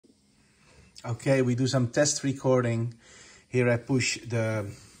Okay, we do some test recording. Here I push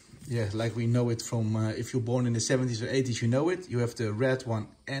the, like we know it from, if you're born in the 70s or 80s, you know it. You have the red one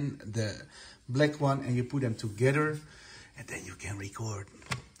and the black one, and you put them together, and then you can record.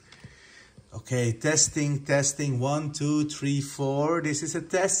 Okay, testing, 1, 2, 3, 4. This is a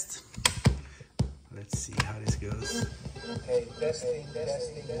test. Let's see how this goes. Okay, testing, 2,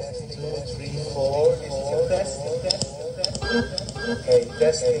 3, 4. This is a test. Okay,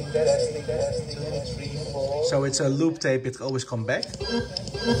 testing, 2, 3, 4. So it's a loop tape, it always come back.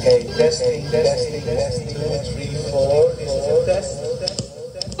 Okay, testing, 2, 3, 4. This is a test.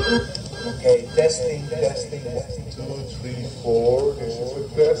 Okay, testing, 2, 3, 4. This is a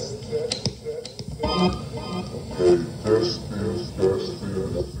test. Okay, testing, 2,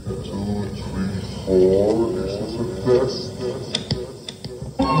 3, 4. This is a test.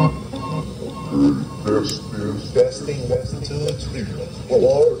 Testing, 2, 3, 4.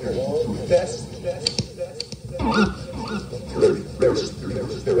 Test.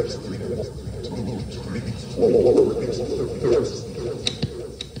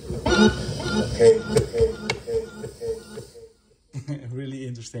 Really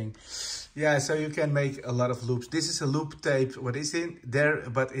interesting. Yeah, so you can make a lot of loops. This is a loop tape, what is in there,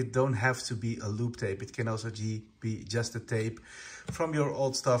 but it don't have to be a loop tape. It can also be just a tape from your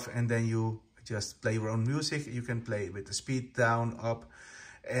old stuff, and then you just play your own music. You can play with the speed down, up,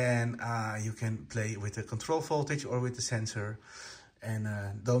 and you can play with the control voltage or with the sensor, and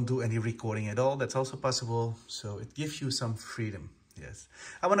don't do any recording at all. That's also possible. So it gives you some freedom. Yes.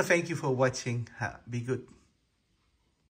 I want to thank you for watching. Be good.